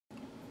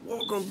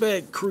Welcome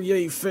back,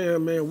 Create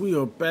fam, man. We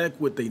are back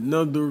with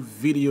another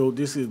video.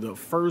 This is the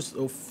first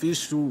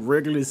official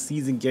regular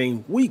season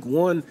game, week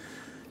 1,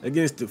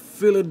 against the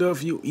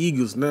Philadelphia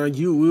Eagles. Now,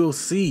 you will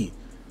see,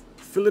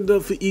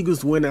 Philadelphia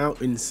Eagles went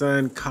out and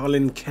signed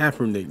Colin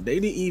Kaepernick. They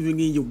didn't even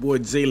give your boy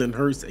Jalen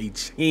Hurts a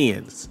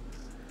chance.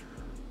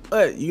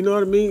 But, you know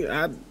what I mean?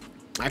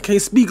 I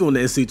can't speak on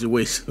that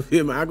situation.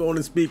 I'm going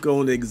to speak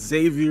on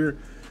Xavier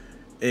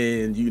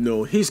and, you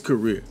know, his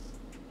career.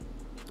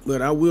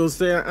 But I will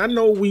say, I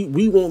know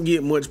we won't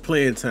get much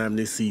playing time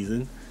this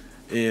season,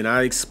 and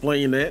I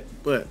explained that.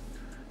 But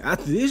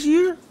after this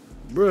year,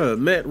 bruh,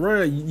 Matt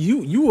Ryan,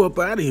 you up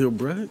out of here,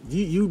 bruh.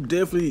 You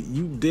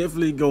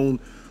definitely gonna,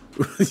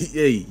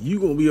 hey, you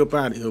gonna be up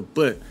out of here.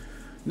 But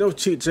no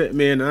chit chat,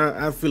 man.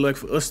 I feel like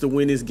for us to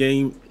win this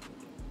game,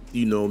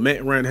 you know,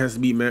 Matt Ryan has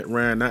to be Matt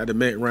Ryan, not the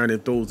Matt Ryan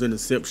that throws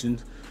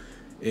interceptions,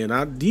 and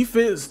our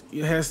defense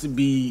has to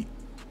be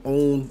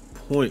on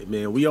point,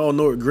 man. We all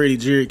know what Grady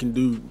Jarrett can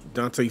do.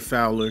 Deontay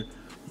Fowler,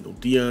 you know,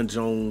 Deion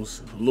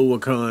Jones, Loa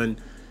Khan.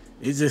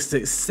 It's just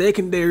that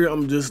secondary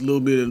I'm just a little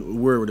bit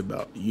worried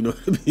about. You know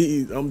what I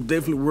mean? I'm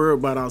definitely worried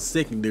about our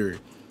secondary.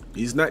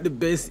 It's not the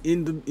best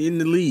in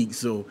the league,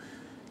 so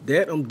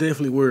that I'm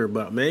definitely worried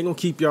about. Man, I ain't gonna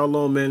keep y'all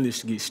long, man.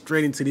 Let's get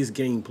straight into this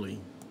gameplay.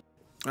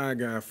 All right,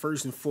 guys,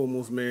 first and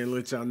foremost, man,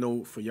 let y'all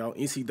know, for y'all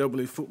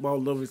NCAA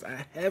football lovers,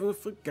 I haven't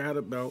forgot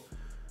about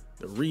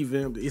the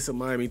revamped It's a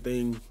Miami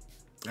thing.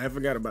 I haven't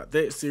forgot about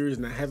that series,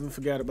 and I haven't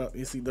forgot about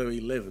NCAA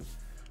 11.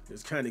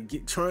 Just trying to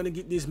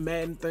get this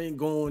Madden thing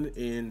going,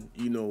 and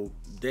you know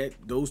that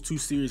those two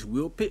series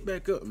will pick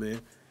back up, man.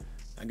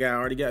 I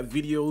already got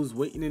videos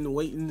waiting.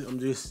 I'm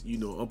just, you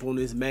know, up on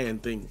this Madden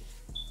thing.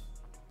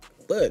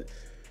 But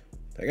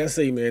like I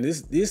say, man,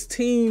 this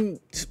team,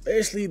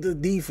 especially the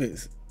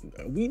defense,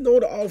 we know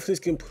the offense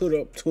can put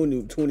up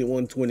 20,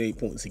 21, 28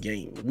 points a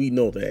game. We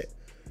know that.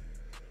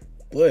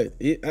 But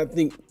I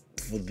think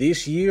for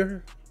this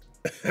year,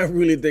 I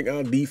really think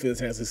our defense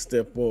has to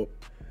step up.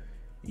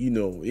 You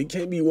know, it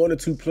can't be one or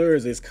two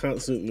players that's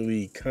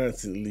constantly,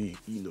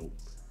 you know,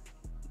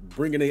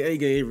 bringing their A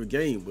game every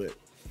game, but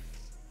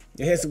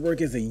it has to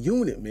work as a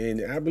unit,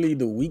 man. I believe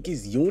the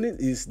weakest unit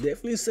is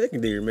definitely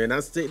secondary, man.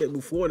 I said that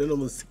before, and I'm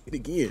gonna say it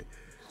again.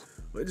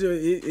 But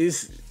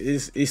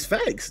it's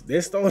facts.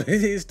 That's all it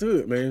is to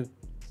it, man.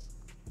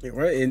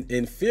 Right?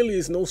 And Philly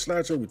is no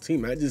slouch over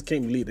team. I just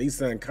can't believe they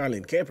signed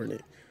Colin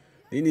Kaepernick.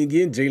 They didn't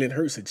give Jalen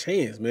Hurts a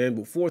chance, man.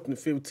 But 4th and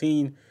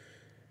 15,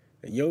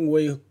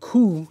 Youngway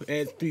Koo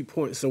at 3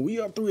 points. So we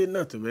are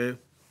 3-0, man.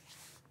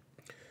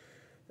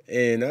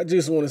 And I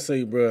just want to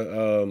say,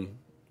 bro,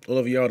 all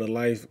of y'all to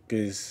life,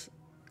 because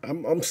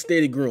I'm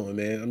steady growing,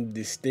 man. I'm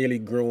just steady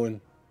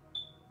growing.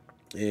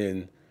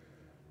 And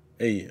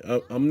hey,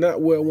 I'm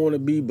not where I want to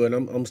be, but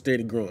I'm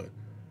steady growing.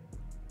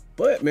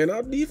 But man,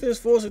 our defense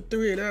forced a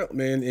 3 and out,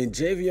 man. And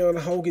Xavier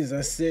Hawkins,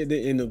 I said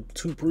that in the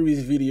 2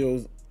 previous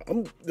videos.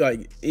 I'm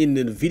like, in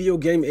the video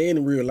game and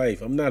in real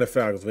life, I'm not a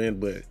Falcons fan,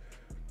 but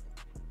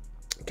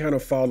kind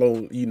of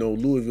follow, you know,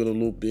 Louisville a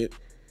little bit.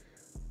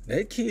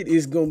 That kid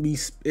is gonna be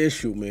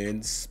special,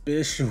 man.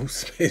 Special.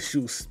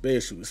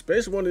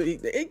 Especially one of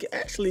they can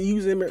actually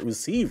use him at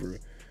receiver.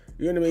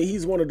 You know what I mean?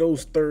 He's one of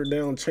those 3rd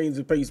down change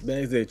of pace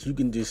backs that you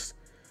can just,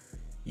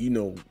 you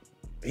know,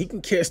 he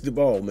can catch the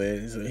ball,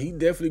 man. So he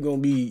definitely gonna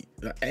be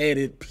an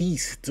added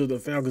piece to the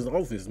Falcons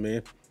offense,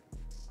 man.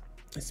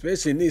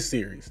 Especially in this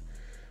series.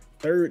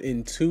 3rd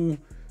and 2,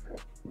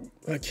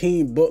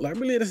 Hakeem Butler. I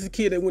believe that's the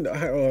kid that went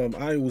to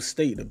Iowa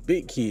State, the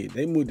big kid.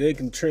 They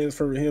can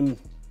transition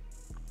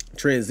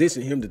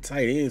him to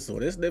tight end, so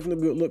that's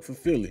definitely a good look for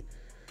Philly.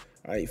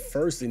 All right,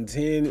 1st and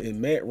 10,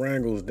 and Matt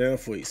Ryan goes down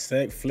for a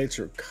sack.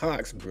 Fletcher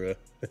Cox, bro,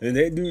 and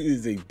that dude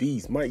is a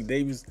beast. Mike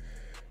Davis,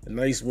 a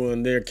nice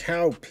run there.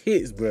 Kyle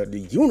Pitts, bro, the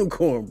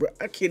unicorn, bro.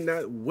 I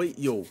cannot wait,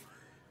 yo.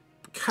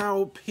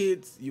 Kyle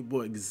Pitts, your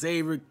boy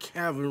Xavier,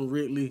 Calvin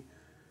Ridley,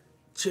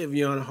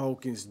 Xavier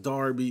Hawkins,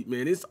 Darby,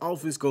 man, this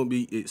offense gonna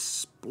be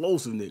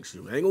explosive next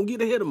year, man. I ain't gonna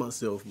get ahead of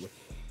myself,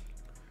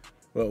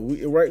 but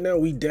right now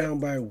we down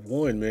by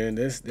 1, man.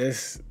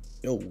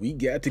 Yo, we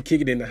got to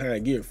kick it in the high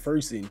gear.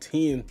 1st and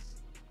 10.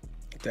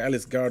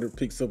 Dallas Goedert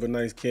picks up a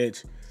nice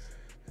catch.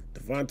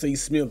 Devontae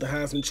Smith, the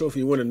Heisman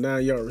Trophy, won a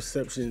 9-yard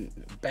reception.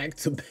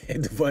 Back-to-back,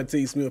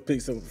 Devontae Smith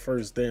picks up a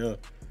 1st down.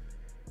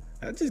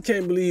 I just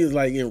can't believe,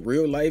 like, in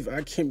real life,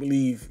 I can't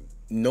believe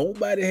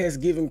nobody has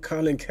given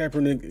Colin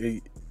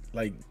Kaepernick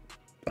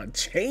a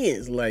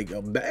chance, like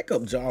a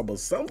backup job or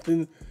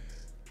something.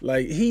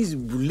 Like, he's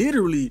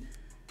literally,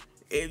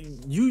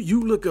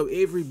 you look up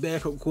every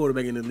backup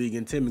quarterback in the league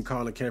and tell me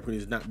Colin Kaepernick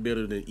is not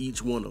better than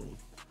each one of them.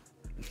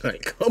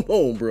 Like, come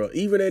on, bro.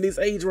 Even at his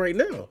age right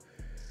now,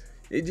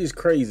 it's just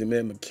crazy,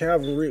 man. But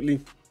Calvin Ridley,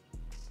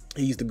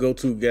 he's the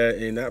go-to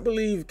guy, and I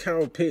believe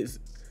Kyle Pitts,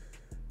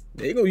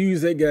 they gonna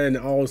use that guy in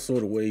all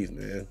sort of ways,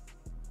 man.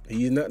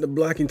 He's not the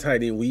blocking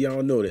tight end. We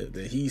all know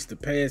that he's the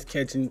pass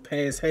catching,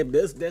 pass happy.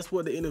 That's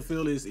what the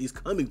NFL is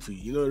coming to.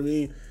 You know what I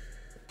mean?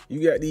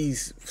 You got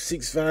these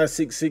 6'5",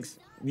 6'6",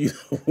 you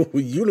know,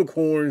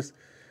 unicorns.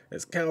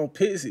 As Kyle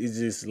Pitts is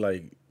just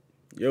like,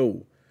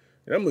 yo,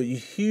 And I'm a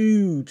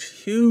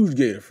huge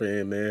Gator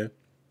fan, man.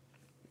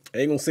 I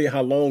ain't gonna say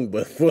how long,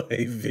 but for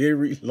a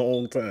very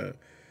long time.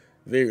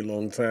 Very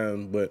long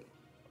time. But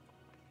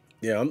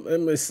yeah,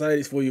 I'm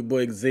excited for your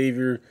boy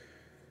Xavier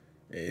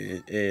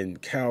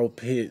and Kyle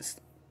Pitts,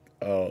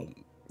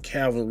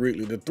 Calvin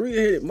Ridley, the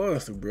three-headed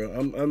monster, bro.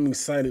 I'm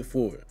excited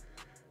for it.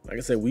 Like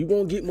I said, we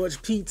won't get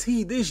much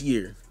PT this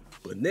year,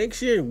 but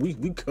next year we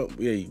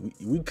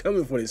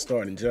coming for this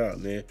starting job,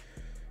 man.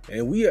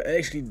 And we are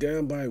actually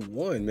down by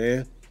 1,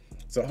 man.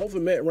 So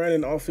hopefully Matt Ryan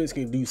and the offense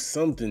can do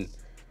something,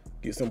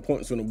 get some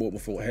points on the board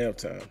before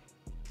halftime.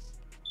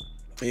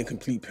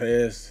 Incomplete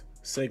pass,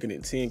 2nd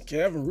and 10.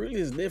 Calvin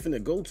really is definitely a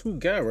go-to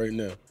guy right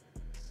now.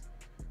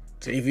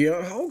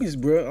 Xavier Hawkins,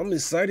 bro. I'm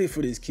excited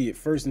for this kid.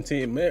 1st and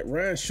 10. Matt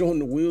Ryan showing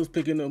the wheels,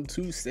 picking up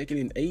 2,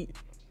 2nd and 8.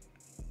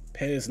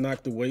 Pass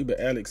knocked away by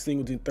Alex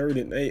Singleton, 3rd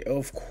and 8.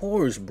 Of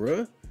course,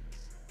 bro.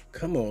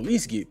 Come on, at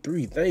least get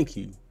 3. Thank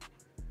you.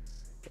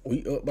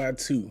 We up by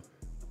 2.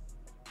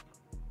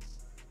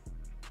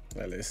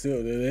 All right, let's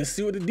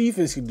see what the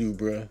defense can do,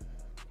 bro.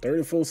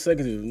 34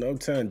 seconds is no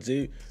time.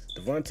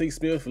 Devontae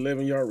Smith,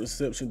 11-yard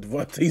reception.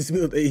 Devontae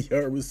Smith,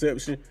 8-yard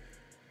reception.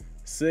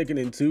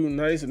 2nd and 2.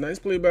 Nice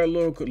play by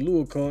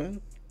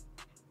Luakon.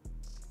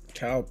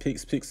 Kyle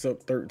Pitts picks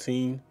up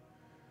 13.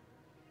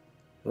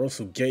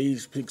 Russell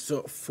Gage picks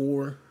up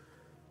 4.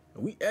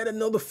 We add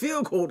another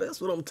field goal.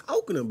 That's what I'm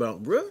talking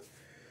about, bro.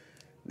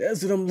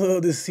 That's what I'm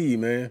love to see,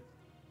 man.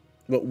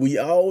 But we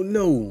all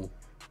know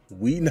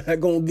we not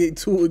going to get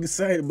too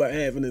excited about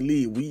having a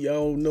lead. We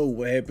all know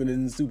what happened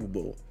in the Super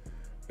Bowl.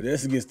 But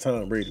that's against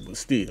Tom Brady, but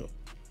still.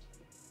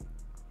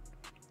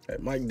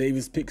 Mike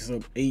Davis picks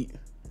up 8.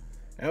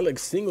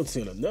 Alex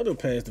Singleton, another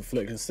pass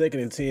deflection.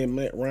 2nd and 10.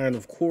 Matt Ryan,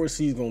 of course,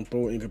 he's going to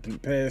throw an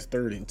incomplete pass.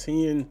 3rd and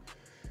 10.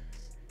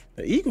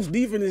 The Eagles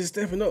defense is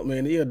stepping up,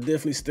 man. They are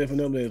definitely stepping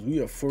up as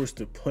we are forced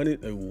to punt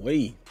it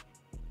away.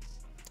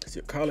 See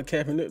what Colin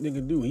Kaepernick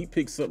can do. He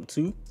picks up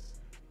 2.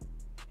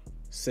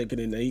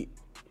 2nd and 8.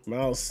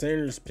 Miles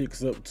Sanders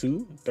picks up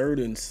 2.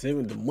 3rd and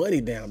 7. The money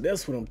down.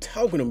 That's what I'm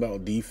talking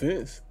about,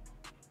 defense.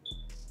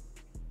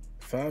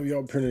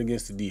 5-yard penalty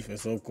against the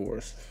defense, of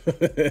course.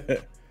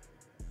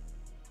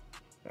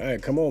 All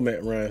right, come on,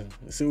 Matt Ryan.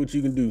 Let's see what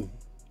you can do.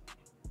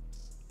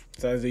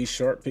 Isaiah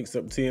Sharp picks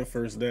up 10,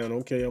 1st down.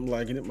 Okay, I'm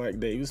liking it. Mike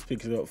Davis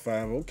picks it up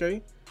 5.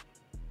 Okay.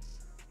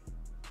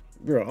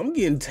 Bro, I'm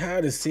getting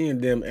tired of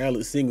seeing them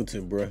Alex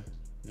Singleton, bro.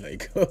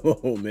 Like, come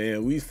on,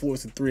 man. We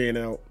forced a 3 and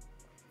out.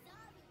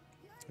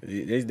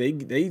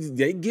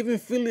 They giving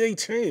Philly a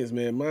chance,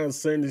 man. Miles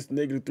Sanders,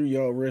 negative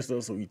 3-yard rest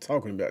up. So we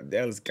talking about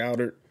Dallas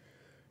Goedert.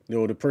 You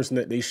know, the person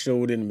that they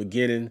showed in the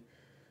beginning.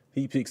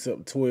 He picks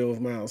up 12.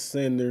 Miles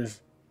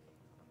Sanders.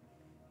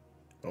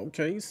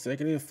 Okay,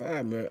 2nd and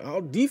 5, man. Our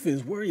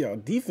defense, where y'all?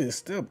 Defense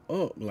step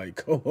up.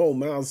 Like, come on.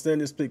 Miles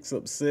Sanders picks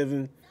up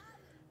 7.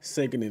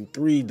 2nd and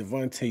 3.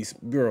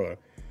 Devontae, bro.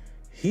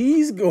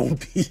 He's going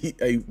to be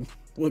a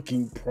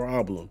fucking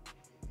problem.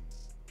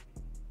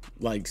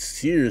 Like,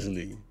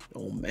 seriously.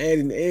 On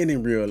Madden and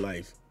in real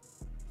life.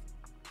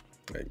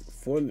 Like,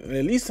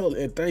 at least hold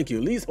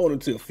him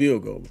to a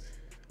field goal.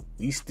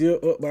 We still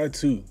up by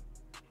 2.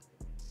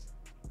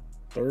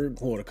 3rd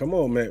quarter. Come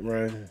on, Matt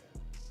Ryan.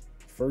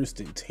 1st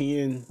and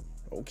 10.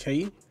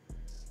 Okay.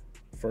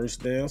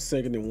 1st down.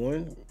 2nd and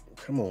 1.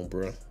 Come on,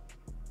 bro.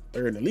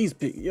 3rd at least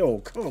pick. Yo,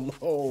 come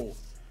on.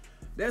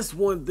 That's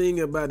one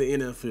thing about the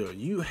NFL.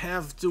 You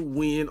have to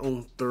win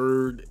on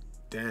 3rd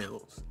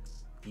downs.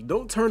 You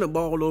don't turn the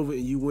ball over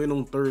and you win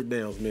on 3rd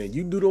downs, man.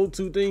 You do those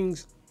 2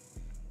 things,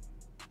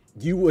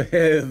 you will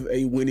have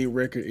a winning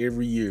record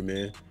every year,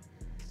 man.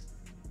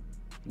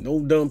 No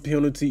dumb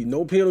penalty.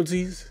 No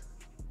penalties.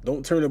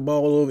 Don't turn the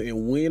ball over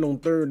and win on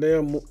 3rd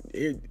down.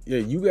 Yeah,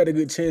 you got a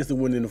good chance to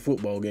win in a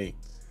football game.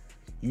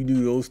 You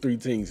do those 3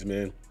 things,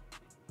 man.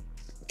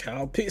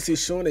 Kyle Pitts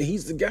is showing that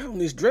he's the guy on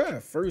this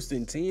drive. 1st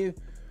and 10.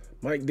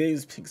 Mike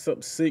Davis picks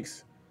up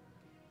 6.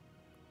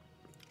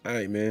 All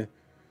right, man.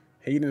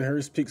 Hayden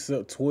Hurst picks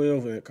up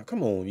 12. And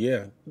come on,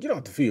 yeah. Get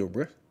off the field,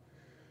 bro.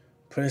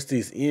 Press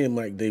this in,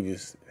 Mike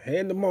Davis.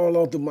 Hand the ball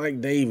off to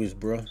Mike Davis,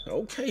 bro.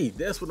 Okay,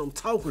 that's what I'm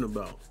talking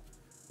about.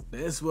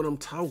 That's what I'm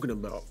talking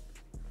about.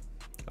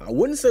 I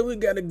wouldn't say we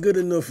got a good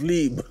enough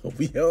lead, but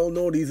we all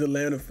know these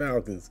Atlanta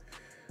Falcons.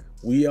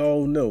 We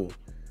all know.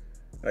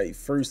 All right,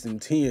 1st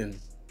and 10.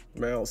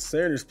 Miles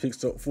Sanders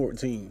picks up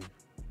 14.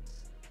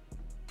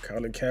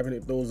 Colin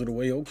Kaepernick throws it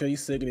away. Okay,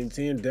 2nd and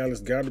 10.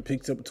 Dallas Goedert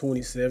picks up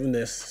 27.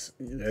 That's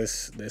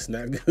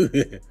not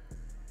good.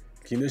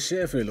 Kenneth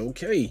Sheffield,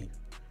 okay.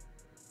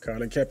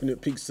 Colin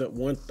Kaepernick picks up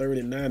 1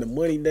 and 9. The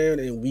money down,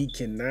 and we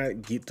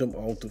cannot get them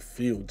off the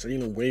field.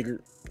 Jalen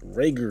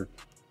Reagor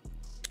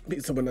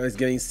picks up a nice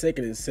game. 2nd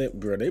and 7.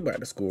 Bro, they about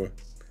to score.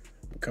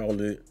 I'm calling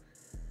it.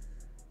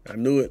 I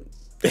knew it.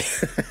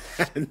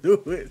 I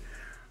knew it.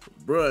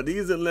 Bro,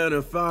 these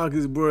Atlanta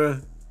Falcons, bro,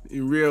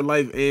 in real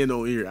life and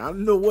on here. I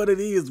don't know what it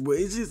is, but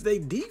it's just they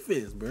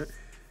defense, bro.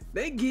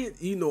 They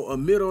get, a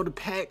middle of the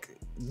pack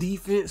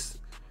defense.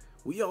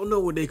 We all know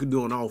what they can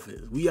do on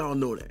offense. We all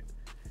know that.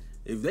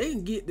 If they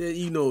can get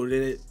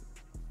that,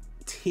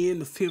 10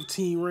 to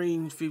 15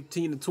 range,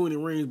 15 to 20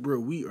 range, bro,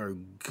 we are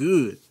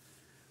good.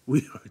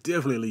 We are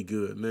definitely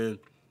good, man.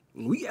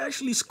 We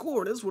actually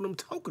scored. That's what I'm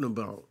talking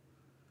about.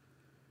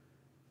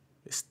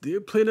 It's still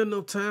plenty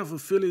enough time for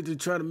Philly to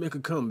try to make a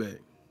comeback.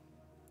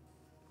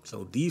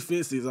 So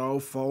defense is all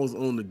falls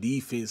on the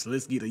defense.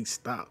 Let's get a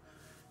stop.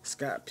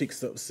 Scott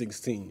picks up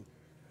 16.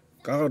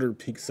 Goddard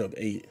picks up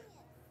 8.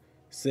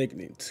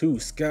 2nd and 2.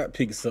 Scott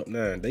picks up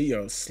 9. They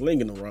are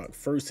slinging the rock.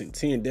 1st and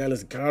 10.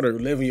 Dallas Goddard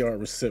 11-yard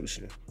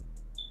reception.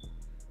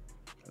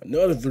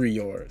 Another 3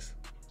 yards.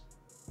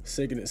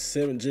 2nd and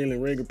 7. Jalen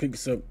Reagor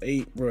picks up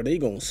 8. Bro, they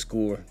gonna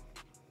score.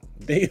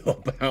 They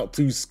about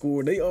to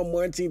score. They are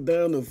marching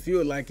down the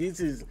field like it's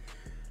just,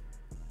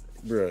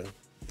 bro.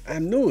 I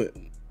knew it.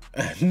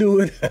 I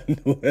knew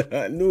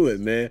it,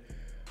 man.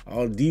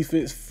 Our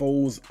defense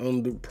folds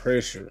under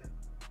pressure.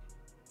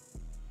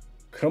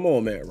 Come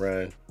on, Matt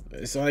Ryan.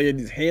 It's all you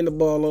just hand the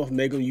ball off,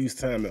 make them use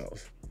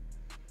timeouts.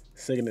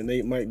 2nd and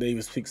 8, Mike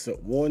Davis picks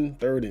up 1.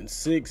 3rd and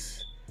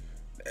 6.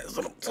 That's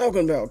what I'm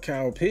talking about,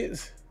 Kyle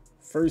Pitts.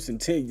 1st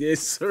and 10, yes,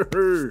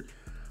 sir.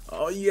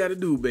 All you got to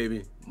do,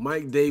 baby.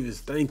 Mike Davis,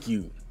 thank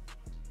you.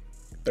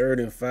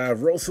 3rd and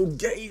 5, Russell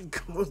Gage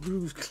coming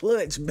through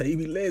clutch,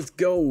 baby. Let's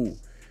go.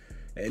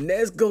 And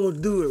that's going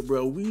to do it,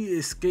 bro. We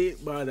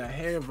escaped by the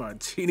half our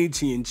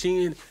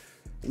chin.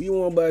 We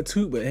won by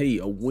 2, but hey,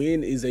 a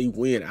win is a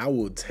win. I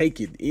will take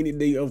it any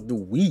day of the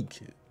week.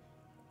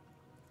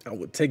 I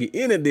would take it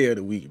any day of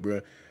the week,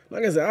 bro.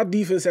 Like I said, our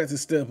defense has to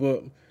step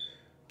up.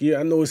 Yeah,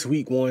 I know it's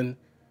week 1.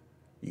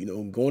 You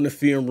know, go in the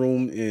film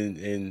room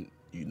and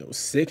you know,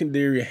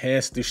 secondary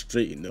has to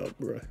straighten up,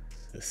 bro.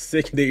 The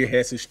secondary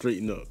has to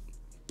straighten up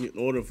in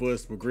order for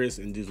us to progress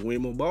and just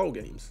win more ball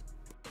games.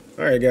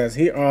 All right, guys,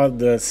 here are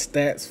the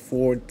stats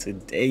for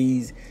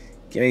today's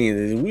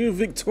game. We were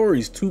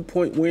victorious,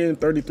 2-point win,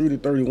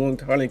 33-31.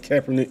 Colin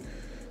Kaepernick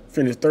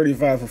finished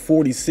 35 for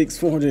 46,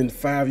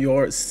 405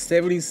 yards,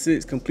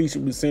 76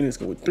 completion percentage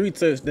with 3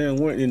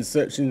 touchdowns, 1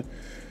 interception.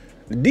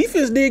 The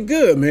defense did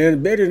good,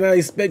 man. Better than I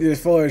expected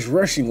as far as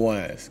rushing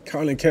wise.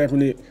 Colin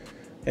Kaepernick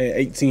had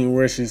 18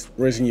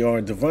 rushing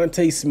yards.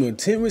 Devontae Smith,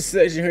 10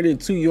 receptions,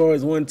 102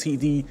 yards, 1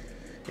 TD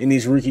in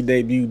his rookie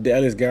debut.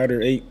 Dallas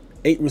Goedert,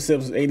 8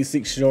 receptions,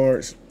 86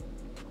 yards.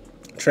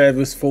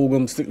 Travis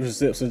Fulgham, 6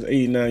 receptions,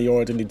 89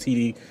 yards in the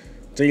TD.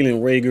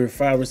 Jalen Reagor,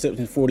 5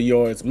 receptions, 40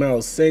 yards.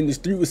 Miles Sanders,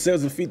 3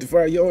 receptions,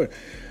 55 yards.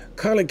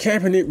 Colin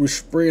Kaepernick was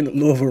spreading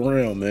the love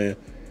around, man.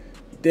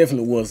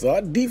 Definitely was. So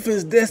our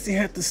defense definitely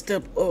had to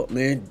step up,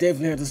 man.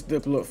 Definitely had to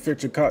step up.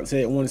 Fletcher Cox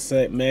had 1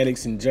 sack.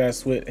 Maddox and Josh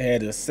Sweat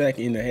had a sack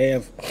and a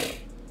half.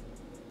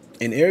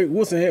 And Eric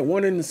Wilson had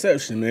 1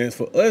 interception, man.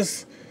 For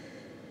us,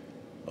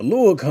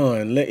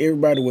 Ncaa led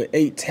everybody with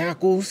 8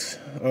 tackles,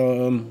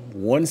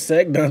 1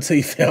 sack.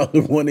 Deontay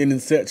Fowler, 1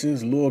 interception.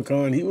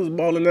 Ncaa, he was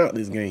balling out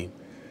this game.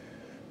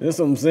 That's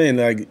what I'm saying.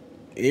 Like,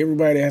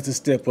 everybody has to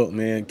step up,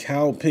 man.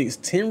 Kyle Pitts,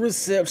 10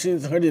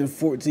 receptions,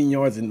 114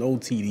 yards, and no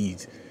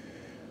TDs.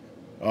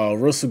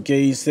 Russell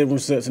Gage, 7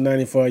 receptions,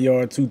 95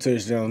 yards, 2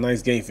 touchdowns.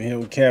 Nice game for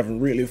him.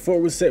 Calvin Ridley,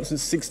 4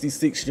 receptions,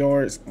 66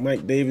 yards.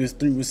 Mike Davis,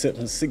 3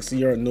 receptions, 60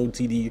 yards, no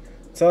TD.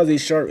 Tajay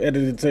Sharp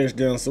added a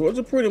touchdown. So it was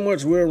a pretty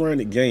much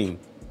well-rounded game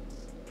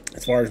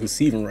as far as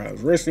receiving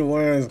routes. Rushing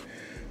wise,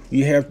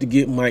 you have to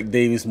get Mike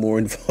Davis more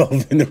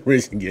involved in the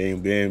rushing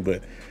game, man.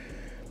 But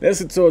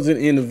that's it towards the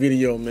end of the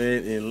video,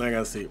 man. And like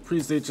I said,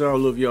 appreciate y'all.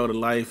 Love y'all to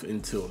life.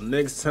 Until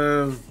next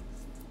time,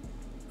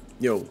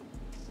 yo,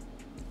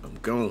 I'm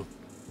gone.